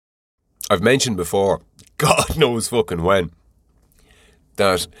I've mentioned before, God knows fucking when,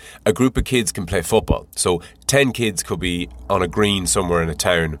 that a group of kids can play football. So 10 kids could be on a green somewhere in a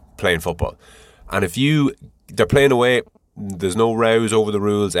town playing football. And if they're playing away, there's no rows over the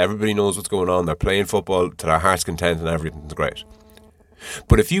rules, everybody knows what's going on, they're playing football to their heart's content and everything's great.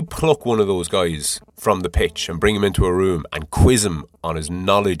 But if you pluck one of those guys from the pitch and bring him into a room and quiz him on his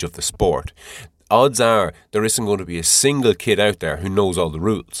knowledge of the sport, odds are there isn't going to be a single kid out there who knows all the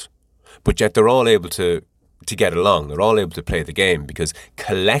rules. But yet they're all able to get along. They're all able to play the game because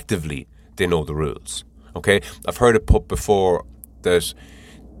collectively they know the rules. Okay? I've heard it put before that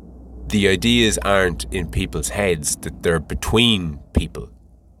the ideas aren't in people's heads, that they're between people,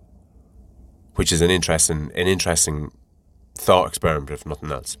 which is an interesting thought experiment, if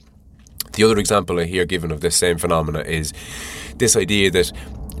nothing else. The other example I hear given of this same phenomena is this idea that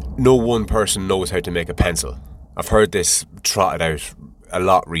no one person knows how to make a pencil. I've heard this trotted out a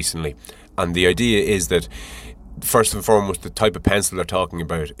lot recently, and the idea is that first and foremost, the type of pencil they're talking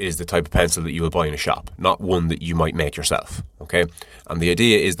about is the type of pencil that you will buy in a shop, not one that you might make yourself, okay? And the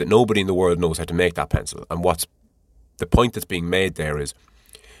idea is that nobody in the world knows how to make that pencil. And what's the point that's being made there is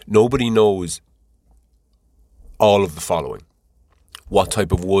nobody knows all of the following. What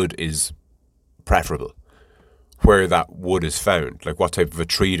type of wood is preferable? Where that wood is found? Like what type of a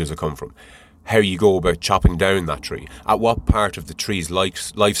tree does it come from? How you go about chopping down that tree? At what part of the tree's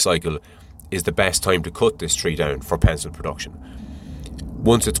life cycle is the best time to cut this tree down for pencil production?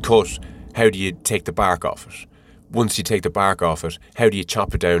 Once it's cut, how do you take the bark off it? Once you take the bark off it, how do you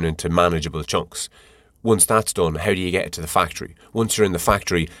chop it down into manageable chunks? Once that's done, how do you get it to the factory? Once you're in the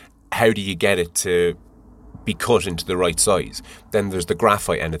factory, how do you get it to be cut into the right size? Then there's the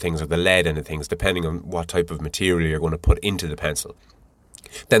graphite end of things or the lead end of things, depending on what type of material you're going to put into the pencil.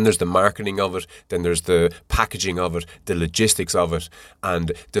 Then there's the marketing of it, then there's the packaging of it, the logistics of it,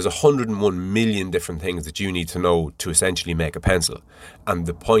 and there's 101 million different things that you need to know to essentially make a pencil. And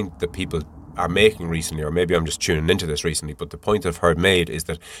the point that people are making recently, or maybe I'm just tuning into this recently, but the point I've heard made is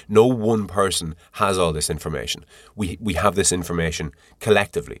that no one person has all this information. We have this information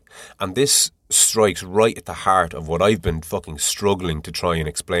collectively. And this strikes right at the heart of what I've been fucking struggling to try and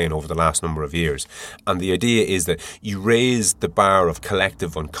explain over the last number of years. And the idea is that you raise the bar of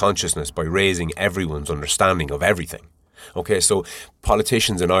collective unconsciousness by raising everyone's understanding of everything. Okay, so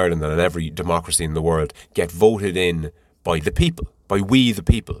politicians in Ireland and in every democracy in the world get voted in by the people, by we the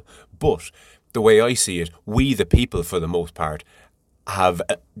people. But the way I see it, we the people for the most part have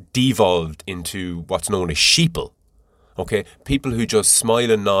devolved into what's known as sheeple. Okay, people who just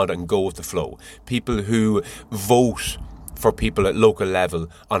smile and nod and go with the flow. People who vote for people at local level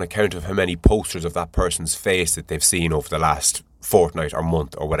on account of how many posters of that person's face that they've seen over the last fortnight or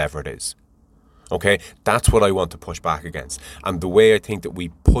month or whatever it is. Okay, that's what I want to push back against. And the way I think that we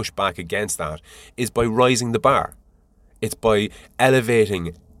push back against that is by rising the bar. It's by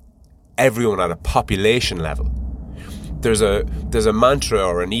elevating everyone at a population level. There's a mantra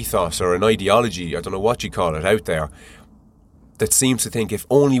or an ethos or an ideology, I don't know what you call it, out there that seems to think if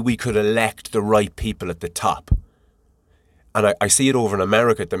only we could elect the right people at the top. And I see it over in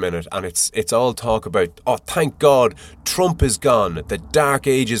America at the minute, and it's all talk about, oh, thank God, Trump is gone, the dark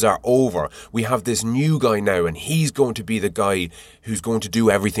ages are over, we have this new guy now, and he's going to be the guy who's going to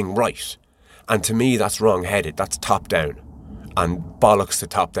do everything right. And to me, that's wrong-headed, that's top-down. And bollocks to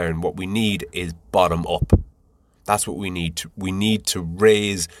top-down, what we need is bottom-up. That's what we need. We need to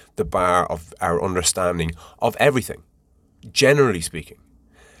raise the bar of our understanding of everything, generally speaking.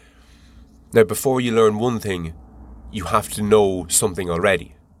 Now, before you learn one thing, you have to know something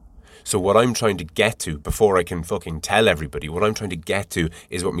already. So what I'm trying to get to, before I can fucking tell everybody, what I'm trying to get to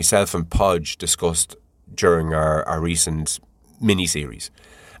is what myself and Podge discussed during our recent mini-series.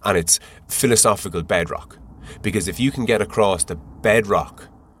 And it's philosophical bedrock. Because if you can get across the bedrock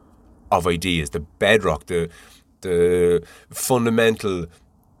of ideas, the bedrock, the fundamental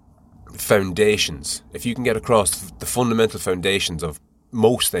foundations, if you can get across the fundamental foundations of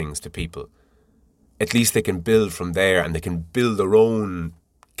most things to people, at least they can build from there, and they can build their own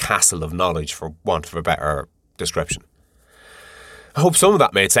castle of knowledge, for want of a better description. I hope some of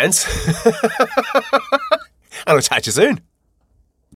that made sense. And I'll chat to you soon.